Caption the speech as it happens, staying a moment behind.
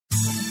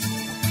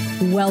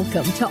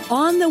Welcome to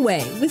On the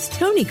Way with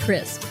Tony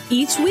Crisp.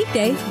 Each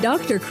weekday,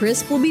 Dr.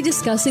 Crisp will be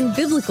discussing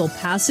biblical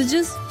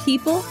passages,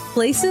 people,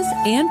 places,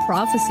 and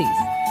prophecies.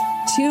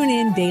 Tune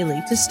in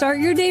daily to start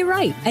your day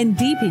right and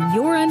deepen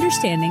your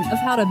understanding of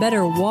how to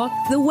better walk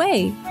the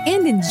way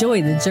and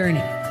enjoy the journey.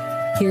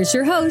 Here's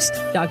your host,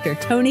 Dr.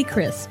 Tony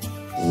Crisp.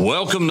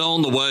 Welcome to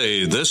On the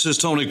Way. This is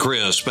Tony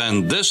Crisp,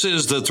 and this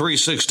is the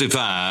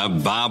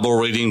 365 Bible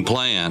Reading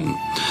Plan.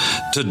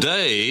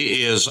 Today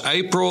is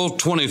April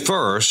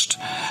 21st,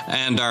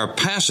 and our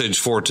passage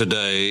for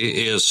today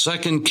is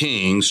 2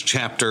 Kings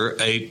chapter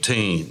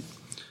 18.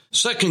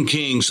 2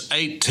 Kings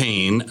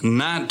 18,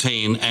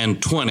 19,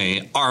 and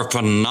 20 are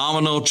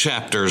phenomenal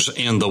chapters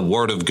in the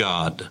Word of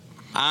God.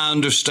 I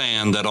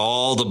understand that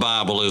all the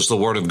Bible is the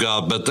Word of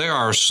God, but there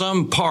are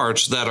some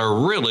parts that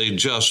are really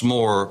just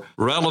more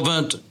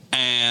relevant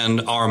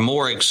and are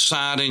more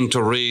exciting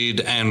to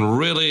read and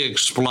really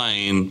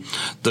explain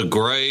the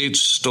great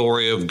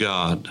story of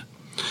God.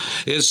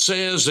 It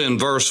says in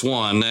verse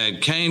 1, that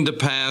it came to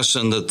pass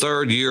in the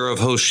 3rd year of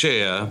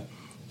Hoshea,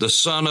 the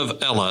son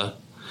of Elah,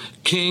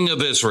 king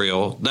of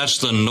Israel, that's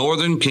the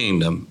northern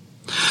kingdom,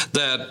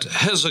 that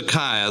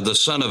Hezekiah, the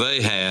son of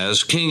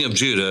Ahaz, king of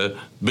Judah,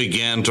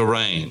 began to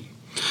reign.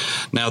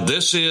 Now,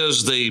 this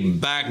is the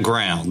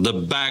background, the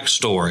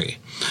backstory,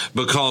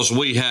 because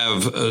we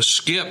have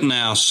skipped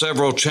now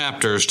several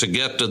chapters to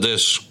get to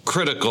this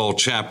critical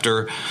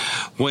chapter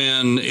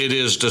when it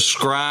is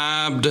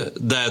described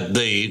that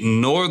the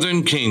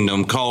northern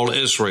kingdom called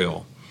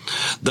Israel,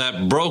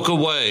 that broke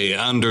away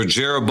under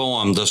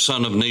Jeroboam, the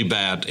son of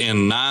Nebat,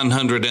 in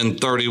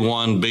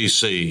 931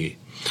 BC,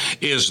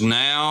 is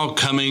now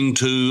coming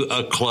to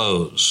a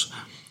close.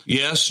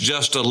 Yes,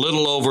 just a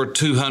little over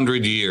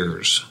 200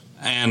 years,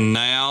 and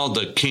now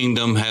the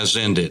kingdom has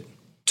ended.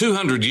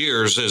 200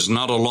 years is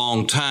not a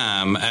long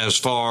time as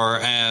far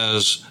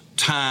as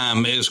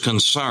time is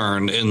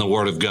concerned in the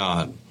Word of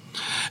God.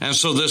 And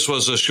so this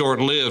was a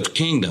short-lived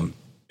kingdom.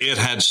 It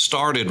had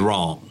started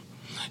wrong.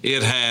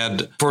 It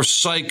had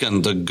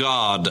forsaken the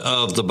God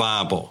of the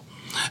Bible.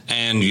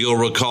 And you'll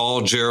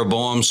recall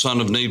Jeroboam,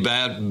 son of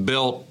Nebat,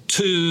 built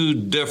 2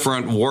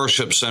 different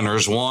worship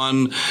centers,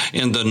 one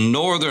in the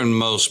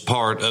northernmost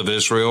part of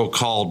Israel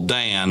called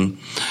Dan,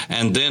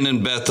 and then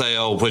in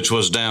Bethel, which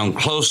was down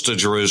close to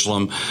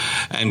Jerusalem.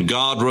 And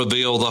God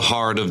revealed the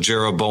heart of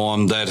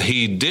Jeroboam that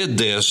he did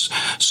this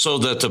so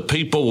that the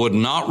people would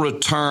not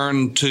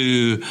return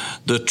to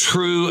the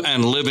true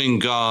and living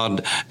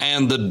God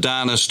and the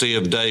dynasty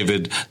of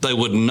David. They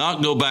would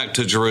not go back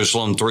to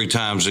Jerusalem 3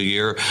 times a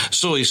year.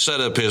 So he set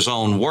up his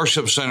own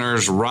worship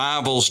centers,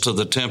 rivals to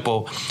the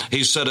temple.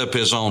 He set up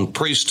his own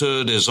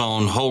priesthood, his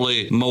own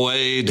holy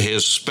moed,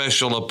 his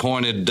special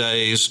appointed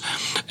days,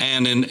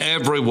 and in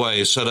every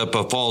way set up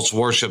a false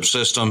worship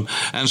system.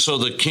 And so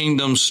the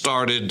kingdom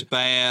started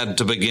bad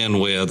to begin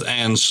with.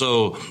 And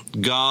so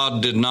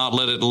God did not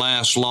let it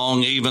last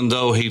long, even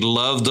though he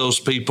loved those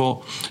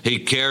people. He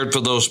cared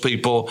for those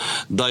people.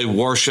 They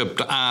worshiped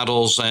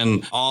idols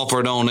and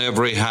offered on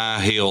every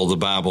high hill, the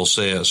Bible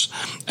says.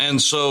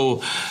 And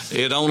so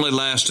it only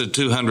lasted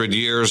 200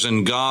 years,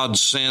 and God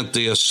sent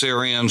the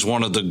Assyrians,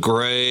 one of the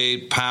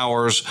great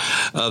powers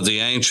of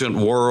the ancient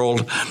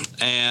world,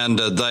 and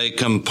they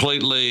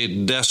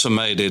completely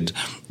decimated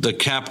the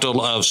capital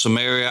of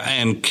Samaria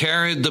and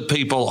carried the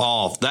people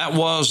off. That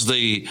was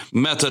the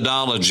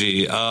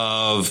methodology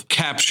of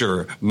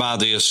capture by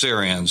the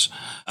Assyrians.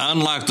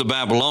 Unlike the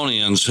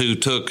Babylonians, who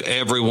took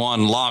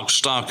everyone lock,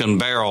 stock, and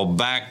barrel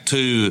back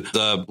to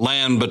the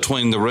land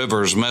between the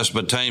rivers,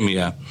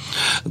 Mesopotamia,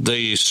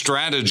 the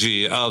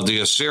strategy of the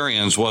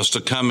Assyrians was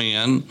to come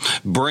in,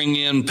 bring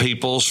in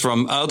peoples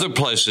from other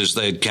places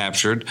they'd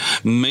captured,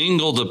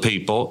 mingle the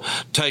people,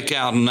 take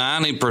out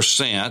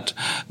 90%,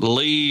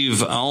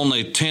 leave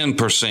only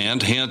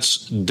 10%, hence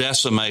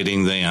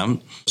decimating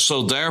them.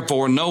 So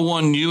therefore, no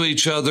one knew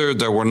each other.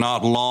 There were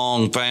not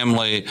long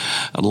family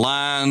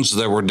lines.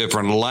 There were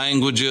different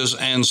languages.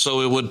 And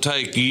so it would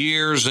take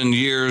years and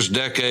years,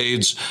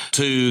 decades,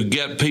 to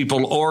get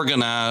people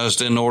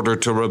organized in order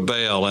to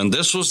rebel. And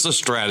this was the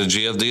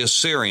strategy of the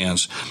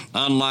Assyrians,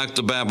 unlike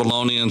the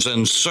Babylonians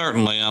and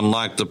certainly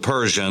unlike the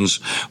Persians,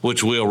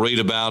 which we'll read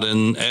about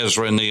in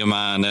Ezra,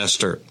 Nehemiah, and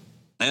Esther.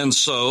 And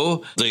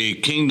so the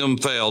kingdom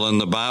fell,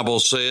 and the Bible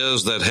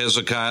says that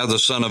Hezekiah, the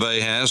son of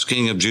Ahaz,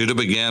 king of Judah,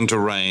 began to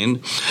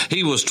reign.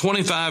 He was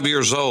 25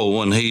 years old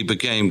when he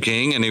became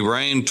king, and he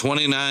reigned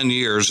 29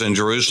 years in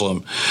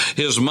Jerusalem.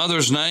 His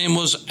mother's name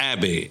was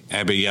Abi.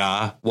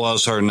 Abiyah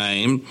was her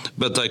name,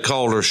 but they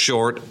called her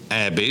short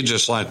Abi,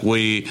 just like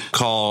we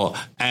call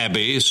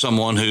Abby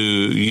someone who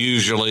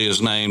usually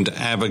is named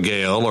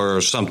Abigail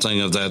or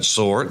something of that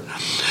sort.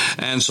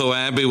 And so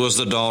Abi was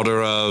the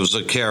daughter of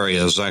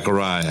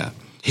Zechariah.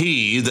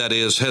 He, that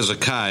is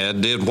Hezekiah,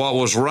 did what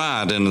was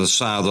right in the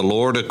sight of the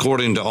Lord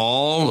according to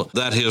all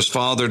that his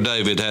father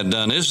David had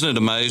done. Isn't it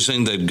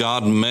amazing that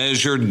God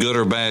measured good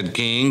or bad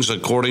kings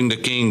according to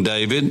King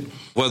David,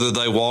 whether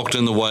they walked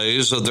in the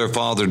ways of their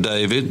father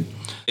David?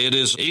 It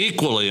is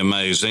equally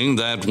amazing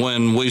that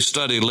when we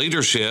study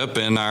leadership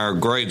in our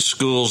great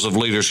schools of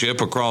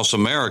leadership across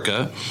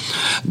America,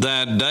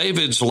 that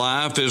David's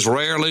life is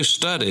rarely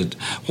studied.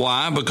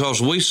 Why?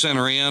 Because we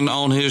center in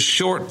on his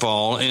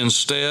shortfall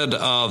instead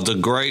of the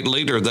great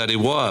leader that he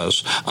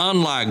was.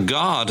 Unlike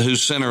God, who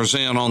centers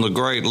in on the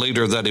great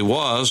leader that he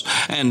was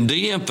and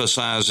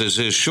de-emphasizes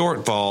his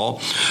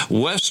shortfall,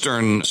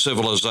 Western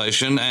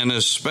civilization, and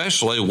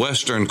especially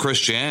Western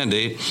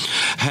Christianity,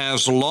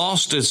 has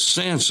lost its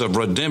sense of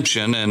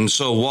redemption. And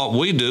so what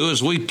we do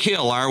is we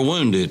kill our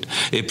wounded.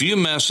 If you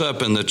mess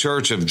up in the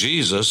Church of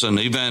Jesus, an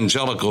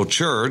evangelical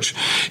church,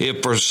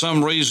 if for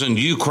some reason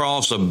you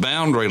cross a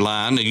boundary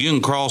line, you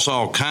can cross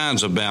all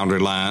kinds of boundary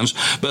lines,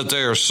 but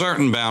there are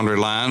certain boundary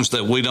lines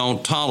that we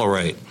don't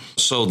tolerate.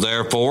 So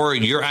therefore,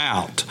 you're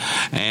out,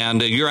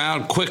 and you're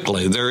out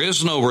quickly. There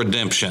is no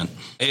redemption.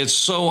 It's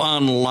so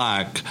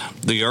unlike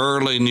the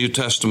early New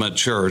Testament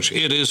church.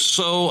 It is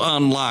so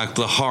unlike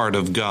the heart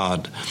of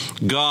God.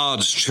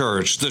 God's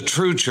church, the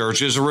true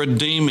church, is a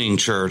redeeming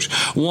church,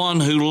 one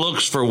who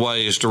looks for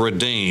ways to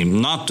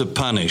redeem, not to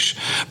punish.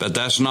 But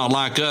that's not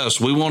like us.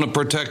 We want to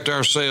protect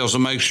ourselves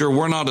and make sure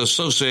we're not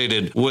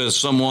associated with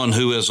someone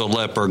who is a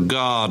leper.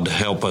 God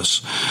help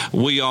us.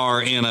 We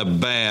are in a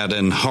bad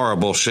and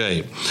horrible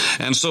shape.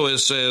 And so it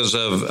says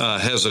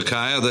of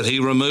Hezekiah that he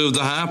removed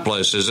the high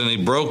places and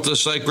he broke the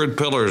sacred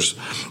pillars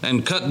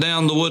and cut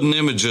down the wooden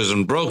images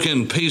and broke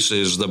in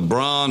pieces the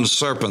bronze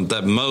serpent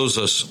that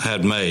Moses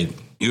had made.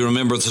 You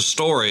remember the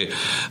story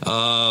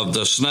of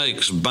the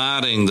snakes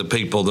biting the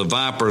people, the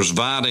vipers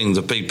biting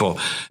the people.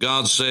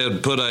 God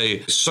said, put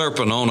a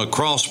serpent on a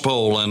cross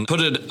pole and put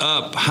it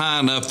up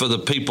high enough for the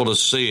people to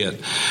see it.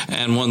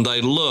 And when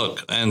they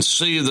look and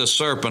see the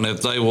serpent,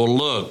 if they will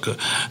look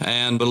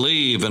and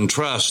believe and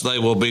trust, they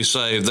will be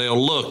saved.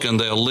 They'll look and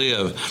they'll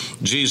live.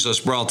 Jesus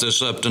brought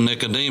this up to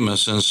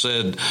Nicodemus and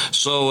said,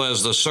 so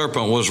as the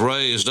serpent was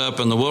raised up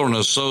in the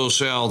wilderness, so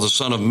shall the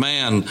Son of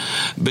Man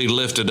be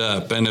lifted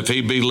up. And if he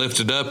be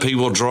lifted up, he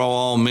will draw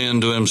all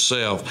men to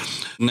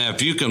himself. Now,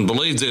 if you can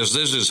believe this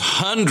is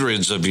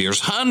hundreds of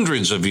years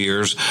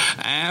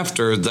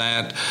after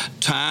that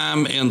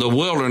time in the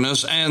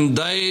wilderness, and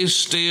they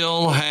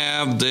still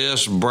have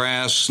this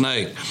brass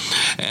snake.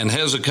 And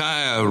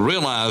Hezekiah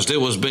realized it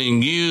was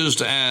being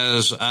used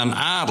as an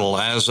idol,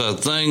 as a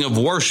thing of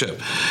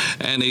worship,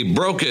 and he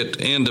broke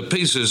it into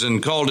pieces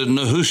and called it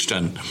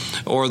Nehushtan,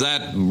 or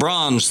that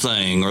bronze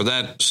thing, or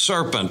that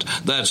serpent,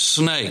 that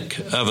snake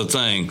of a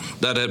thing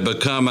that had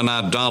become an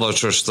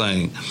idolatrous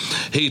thing.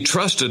 He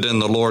trusted in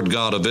the Lord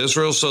God of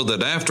Israel, so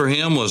that after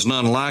him was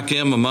none like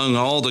him among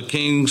all the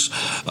kings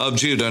of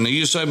Judah. And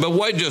you say, but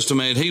wait just a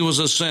minute, he was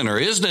a sinner.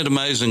 Isn't it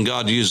amazing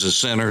God uses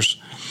sinners?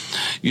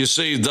 You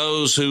see,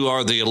 those who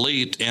are the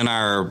elite in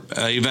our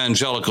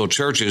evangelical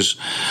churches,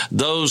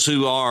 those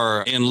who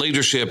are in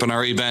leadership in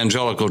our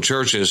evangelical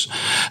churches,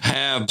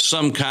 have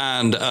some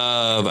kind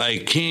of a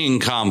king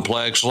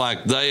complex,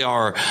 like they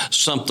are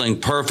something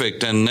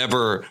perfect and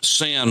never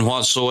sin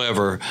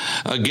whatsoever.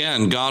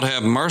 Again, God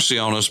have mercy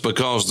on us,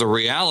 because the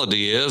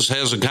reality is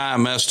Hezekiah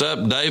messed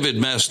up, David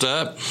messed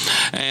up,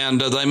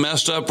 and they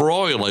messed up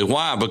royally.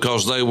 Why?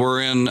 Because they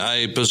were in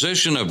a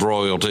position of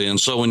royalty. And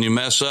so when you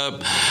mess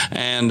up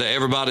and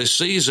everybody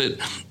sees it,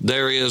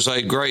 there is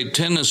a great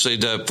tendency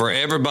for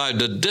everybody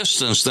to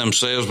distance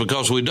themselves,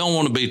 because we don't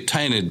want to be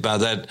tainted by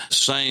that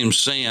same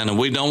sin, and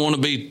we don't want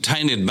to be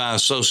tainted by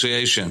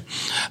association.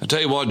 I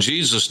tell you what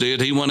Jesus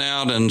did. He went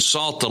out and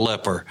sought the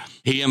leper.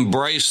 He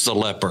embraced the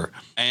leper.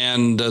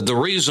 And the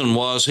reason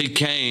was he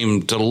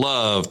came to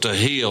love, to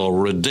heal,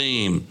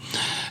 redeem.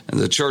 And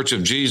the Church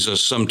of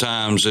Jesus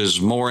sometimes is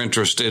more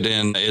interested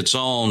in its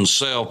own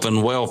self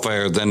and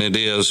welfare than it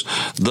is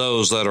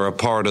those that are a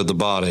part of the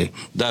body.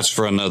 That's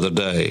for another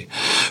day.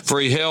 For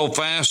he held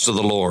fast to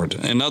the Lord.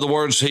 In other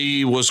words,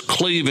 he was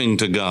cleaving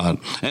to God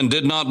and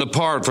did not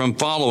depart from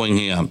following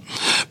him,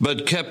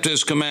 but kept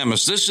his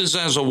commandments. This is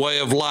as a way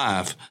of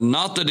life.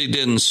 Not that he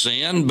didn't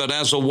sin, but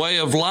as a way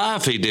of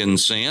life he didn't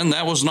sin.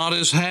 That was not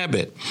his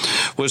habit,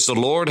 which the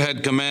Lord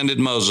had commanded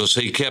Moses.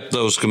 He kept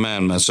those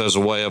commandments as a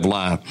way of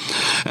life.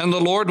 And the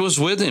Lord was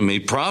with him. He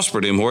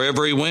prospered him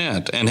wherever he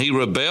went. And he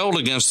rebelled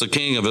against the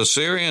king of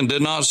Assyria and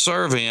did not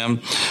serve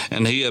him.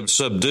 And he had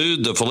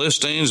subdued the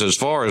Philistines as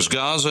far as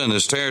Gaza and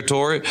his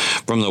territory,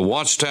 from the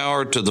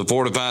watchtower to the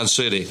fortified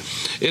city.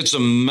 It's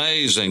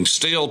amazing.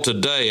 Still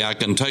today, I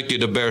can take you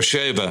to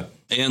Beersheba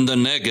in the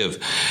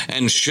Negev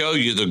and show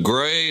you the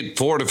great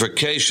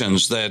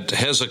fortifications that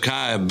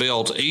Hezekiah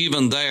built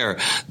even there,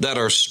 that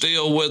are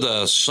still with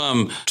us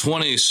some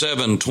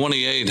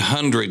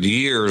 2,800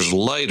 years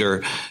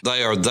later.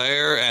 They are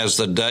there as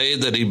the day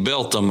that he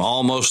built them,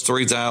 almost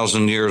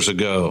 3,000 years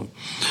ago.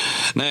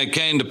 Now it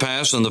came to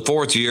pass in the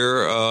 4th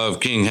year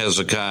of King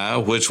Hezekiah,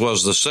 which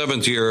was the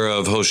 7th year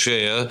of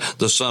Hoshea,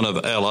 the son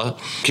of Elah,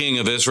 king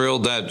of Israel,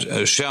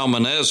 that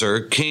Shalmaneser,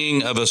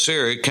 king of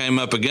Assyria, came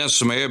up against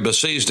Samaria,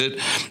 besieged it.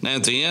 And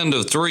at the end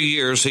of 3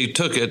 years, he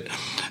took it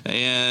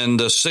in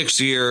the 6th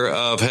year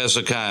of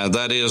Hezekiah,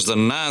 that is the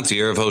 9th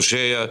year of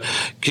Hoshea,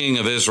 king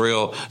of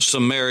Israel,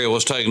 Samaria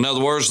was taken. In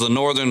other words, the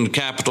northern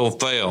capital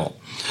fell.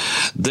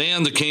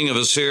 Then the king of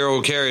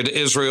Assyria carried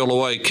Israel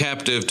away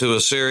captive to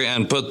Assyria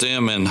and put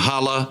them in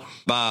Hala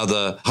by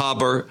the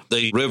Habor,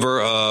 the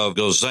river of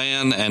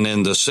Gozan, and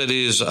in the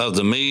cities of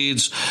the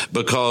Medes,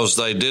 because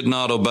they did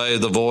not obey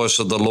the voice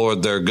of the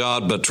Lord their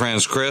God, but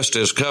transgressed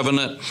his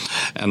covenant,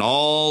 and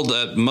all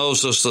that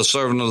Moses, the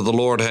servant of the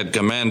Lord, had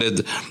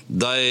commanded,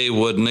 they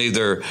would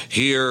neither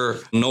hear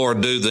nor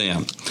do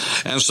them.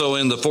 And so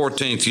in the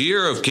 14th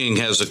year of King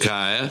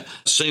Hezekiah,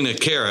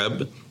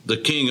 Sennacherib, the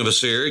king of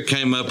Assyria,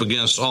 came up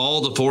against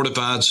all the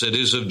fortified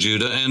cities of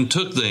Judah and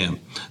took them.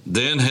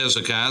 Then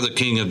Hezekiah, the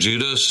king of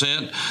Judah,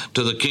 sent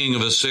to the king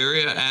of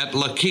Assyria at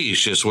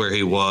Lachish, is where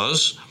he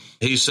was.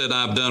 He said,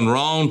 I've done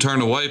wrong,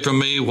 turn away from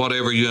me.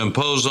 Whatever you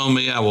impose on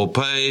me, I will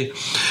pay.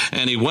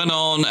 And he went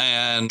on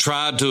and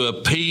tried to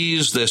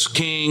appease this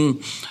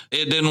king.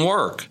 It didn't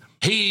work.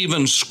 He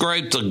even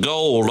scraped the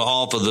gold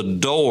off of the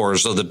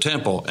doors of the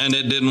temple, and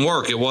it didn't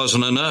work. It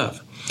wasn't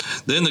enough.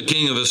 Then the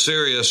king of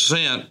Assyria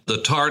sent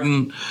the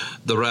Tartan,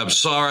 the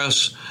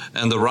Rabsaris,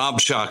 and the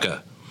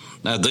Rabshakeh.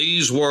 Now,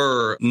 these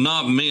were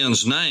not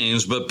men's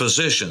names, but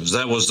positions.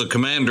 That was the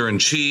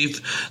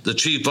commander-in-chief, the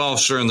chief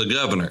officer, and the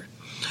governor.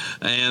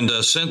 And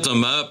sent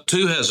them up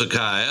to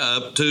Hezekiah,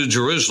 up to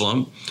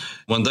Jerusalem.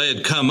 When they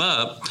had come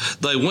up,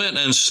 they went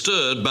and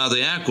stood by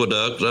the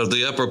aqueduct of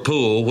the upper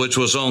pool, which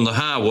was on the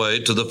highway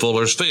to the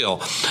fuller's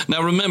field.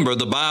 Now remember,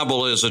 the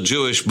Bible is a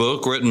Jewish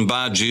book written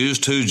by Jews,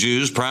 to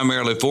Jews,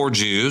 primarily for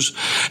Jews,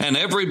 and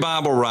every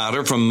Bible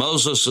writer from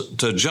Moses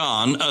to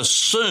John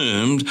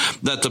assumed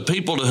that the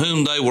people to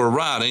whom they were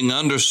writing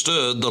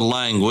understood the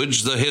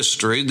language, the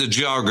history, the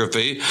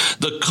geography,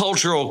 the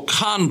cultural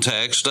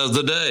context of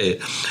the day.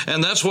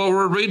 And that's what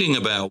we're reading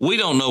about. We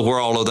don't know where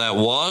all of that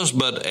was,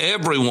 but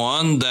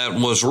everyone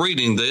that was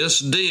reading this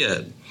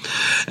did.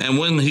 And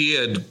when he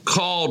had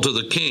called to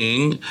the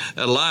king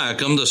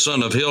Eliakim, the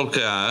son of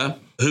Hilkiah,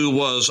 who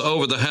was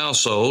over the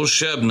household,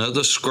 Shebna,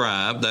 the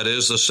scribe, that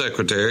is the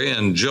secretary,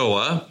 and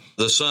Joah,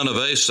 the son of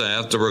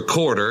Asaph, the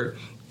recorder,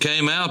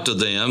 came out to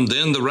them.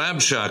 Then the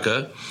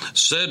Rabshakeh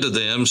said to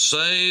them,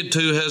 say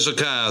to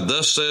Hezekiah,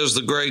 thus says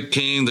the great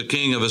king, the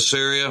king of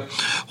Assyria,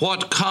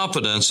 what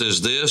confidence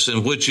is this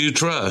in which you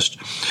trust?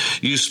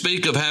 You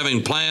speak of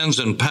having plans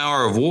and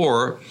power of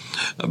war,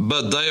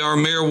 but they are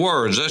mere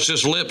words. That's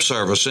just lip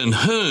service. In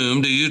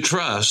whom do you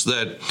trust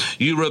that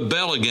you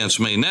rebel against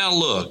me? Now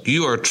look,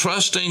 you are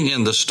trusting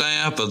in the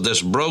staff of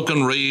this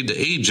broken reed,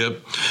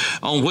 Egypt,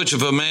 on which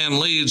if a man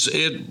leads,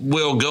 it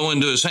will go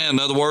into his hand. In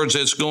other words,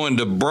 it's going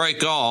to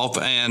break off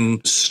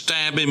and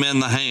stab him in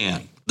the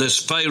hand. This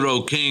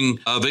Pharaoh king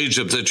of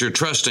Egypt that you're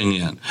trusting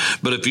in.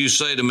 But if you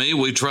say to me,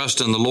 we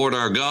trust in the Lord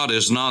our God,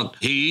 is not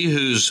he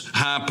whose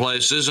high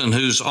places and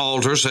whose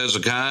altars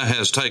Hezekiah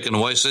has taken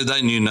away? See,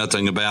 they knew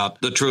nothing about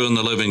the true and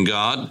the living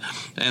God.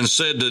 And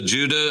said to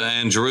Judah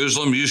and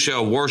Jerusalem, you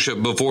shall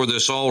worship before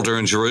this altar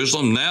in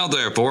Jerusalem. Now,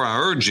 therefore, I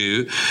urge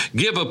you,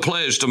 give a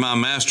pledge to my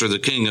master, the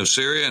king of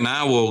Syria, and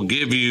I will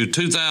give you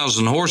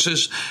 2,000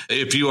 horses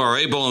if you are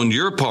able on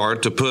your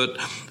part to put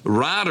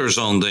riders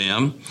on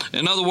them.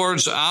 In other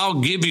words,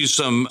 I'll give you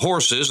some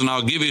horses and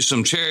I'll give you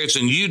some chariots,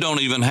 and you don't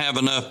even have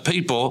enough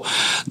people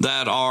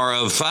that are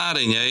of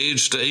fighting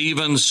age to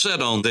even sit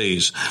on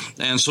these.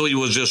 And so he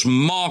was just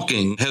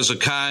mocking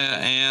Hezekiah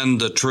and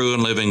the true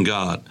and living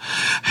God.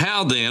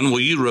 How then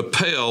will you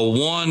repel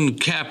one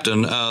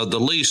captain, the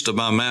least of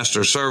my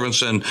master's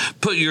servants, and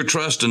put your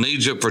trust in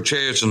Egypt for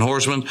chariots and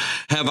horsemen?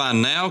 Have I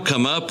now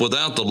come up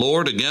without the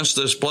Lord against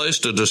this place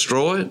to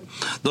destroy it?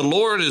 The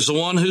Lord is the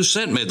one who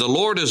sent me. The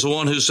Lord is the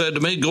one who said to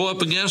me, go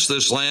up against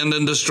this land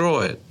and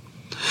destroy it.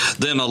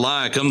 Then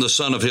Eliakim, the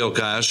son of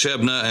Hilkiah,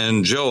 Shebna,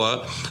 and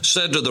Joah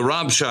said to the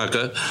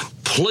Rabshakeh,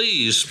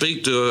 please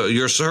speak to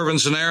your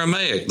servants in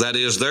Aramaic, that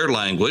is their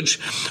language,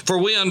 for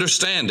we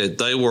understand it.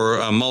 They were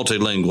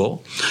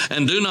multilingual.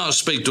 And do not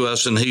speak to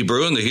us in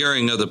Hebrew in the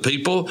hearing of the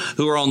people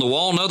who are on the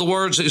wall. In other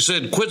words, he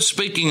said, quit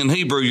speaking in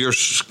Hebrew. You're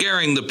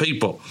scaring the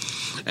people.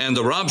 And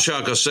the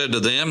Rabshakeh said to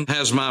them,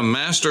 has my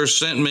master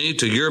sent me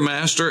to your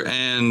master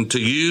and to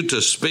you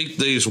to speak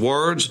these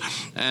words,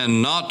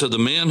 and not to the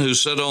men who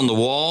sit on the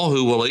wall,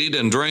 who will eat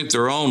and drink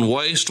their own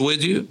waste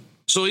with you?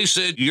 So he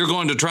said, you're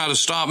going to try to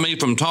stop me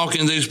from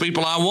talking to these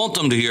people. I want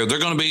them to hear. They're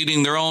going to be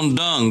eating their own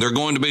dung. They're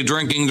going to be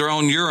drinking their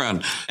own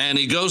urine. And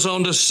he goes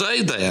on to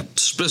say that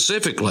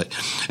specifically.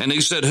 And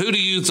he said, who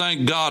do you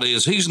think God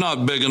is? He's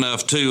not big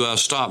enough to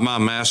stop my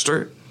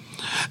master.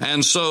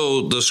 And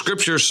so the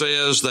scripture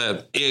says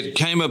that it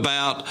came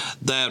about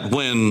that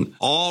when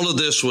all of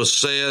this was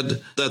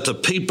said, that the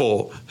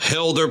people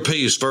held their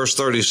peace, verse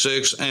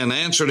 36, and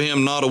answered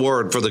him not a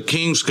word, for the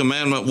king's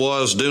commandment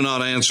was, do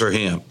not answer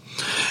him.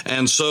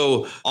 And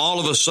so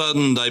all of a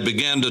sudden they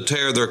began to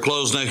tear their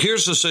clothes. Now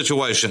here's the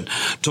situation.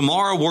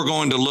 Tomorrow we're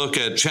going to look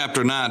at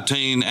chapter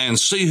 19 and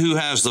see who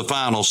has the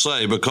final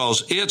say,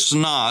 because it's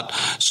not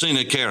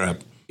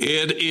Sennacherib.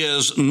 It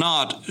is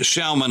not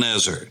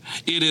Shalmaneser.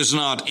 It is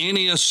not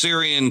any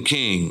Assyrian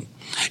king.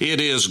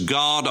 It is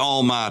God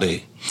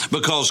Almighty,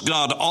 because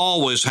God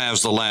always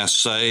has the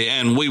last say,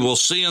 and we will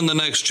see in the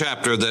next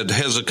chapter that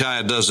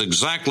Hezekiah does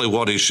exactly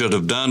what he should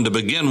have done to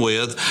begin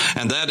with,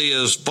 and that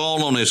is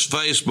fall on his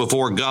face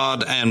before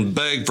God and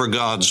beg for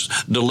God's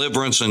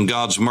deliverance and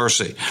God's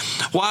mercy.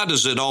 Why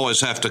does it always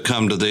have to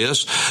come to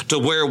this, to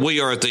where we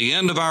are at the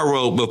end of our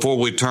rope before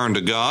we turn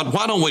to God?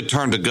 Why don't we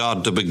turn to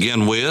God to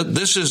begin with?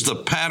 This is the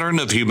pattern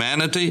of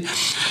humanity,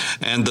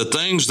 and the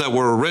things that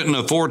were written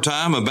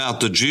aforetime about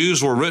the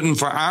Jews were written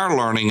for our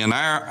learning and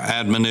our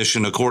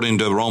admonition, according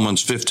to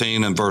Romans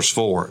 15 and verse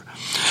 4.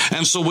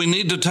 And so we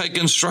need to take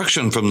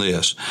instruction from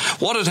this.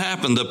 What had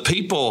happened? The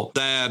people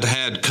that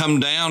had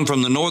come down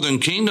from the northern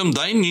kingdom,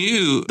 they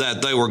knew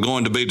that they were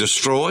going to be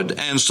destroyed,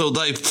 and so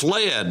they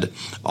fled.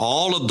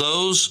 All of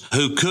those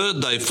who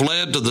could, they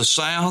fled to the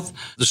south.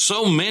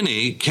 So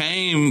many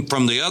came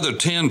from the other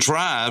 10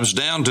 tribes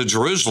down to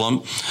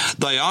Jerusalem.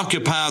 They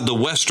occupied the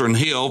western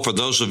hill. For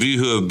those of you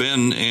who have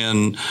been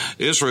in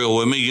Israel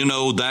with me, you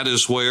know that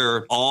is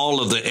where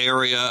all of the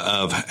area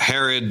of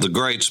Herod the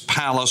Great's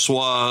palace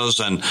was,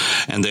 and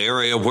the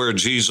area where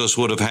Jesus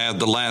would have had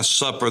the Last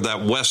Supper,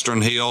 that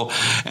western hill.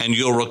 And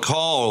you'll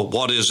recall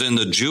what is in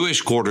the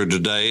Jewish quarter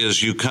today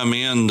as you come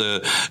in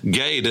the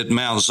gate at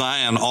Mount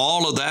Zion.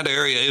 All of that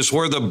area is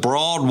where the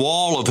broad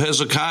wall of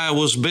Hezekiah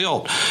was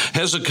built.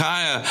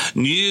 Hezekiah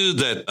knew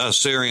that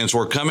Assyrians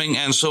were coming,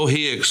 and so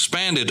he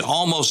expanded,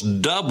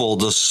 almost double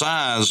the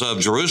size of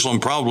Jerusalem,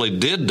 probably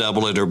did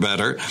double it or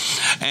better,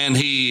 and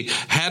he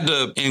had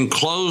to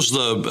enclose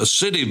the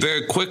city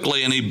very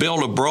quickly, and he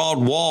built a broad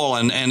wall,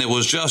 and it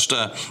was just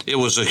it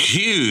was a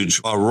huge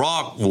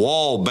rock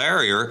wall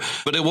barrier,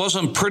 but it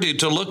wasn't pretty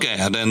to look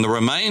at, and the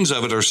remains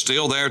of it are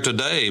still there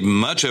today.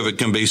 Much of it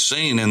can be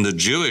seen in the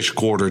Jewish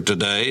quarter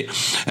today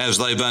as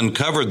they've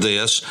uncovered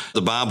this.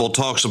 The Bible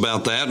talks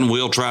about that, and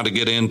we'll try to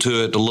get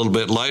into it a little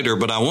bit later,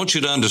 but I want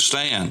you to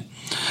understand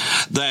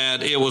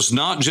that it was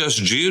not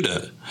just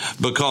Judah,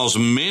 because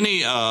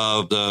many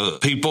of the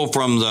people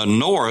from the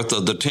north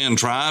of the 10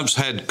 tribes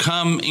had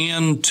come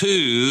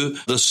into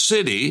the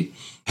city.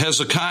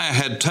 Hezekiah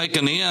had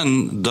taken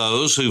in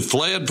those who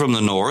fled from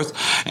the north,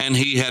 and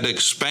he had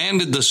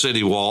expanded the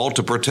city wall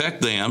to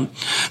protect them.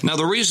 Now,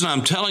 the reason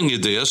I'm telling you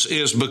this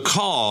is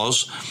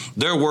because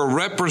there were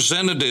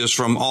representatives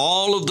from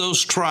all of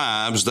those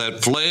tribes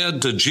that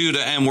fled to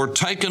Judah and were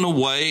taken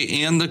away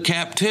in the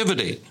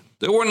captivity.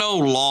 There were no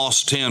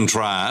lost 10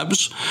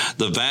 tribes.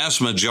 The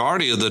vast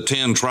majority of the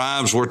 10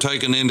 tribes were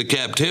taken into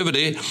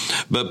captivity,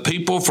 but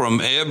people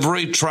from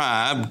every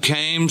tribe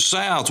came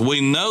south.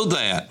 We know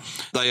that.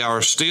 They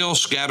are still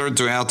scattered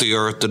throughout the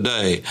earth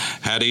today.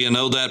 How do you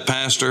know that,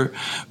 Pastor?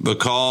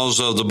 Because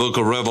of the book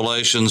of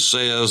Revelation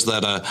says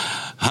that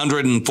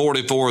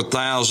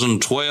 144,000,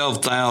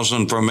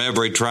 12,000 from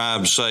every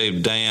tribe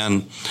save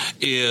Dan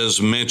is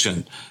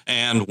mentioned.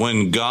 And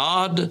when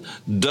God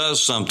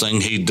does something,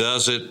 he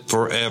does it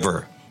forever.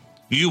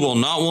 You will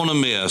not want to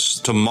miss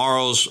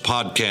tomorrow's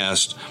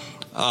podcast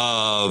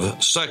of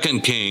 2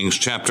 Kings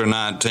chapter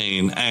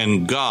 19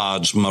 and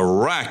God's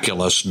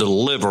miraculous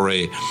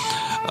delivery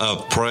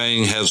of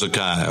praying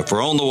Hezekiah.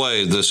 For On the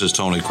Way, this is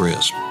Tony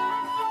Crisp.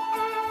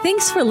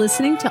 Thanks for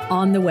listening to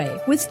On the Way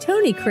with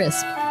Tony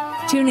Crisp.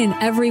 Tune in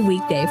every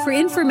weekday for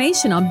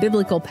information on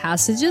biblical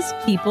passages,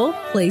 people,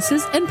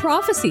 places, and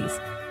prophecies.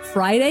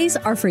 Fridays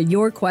are for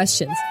your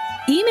questions.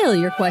 Email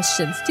your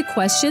questions to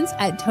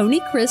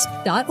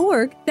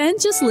questions@tonycrisp.org. Then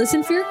just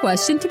listen for your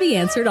question to be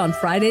answered on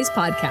Friday's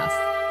podcast.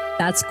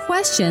 That's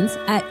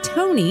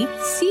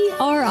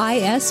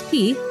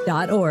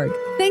questions@tonycrisp.org.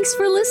 Thanks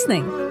for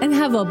listening and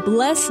have a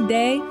blessed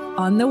day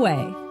on the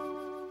way.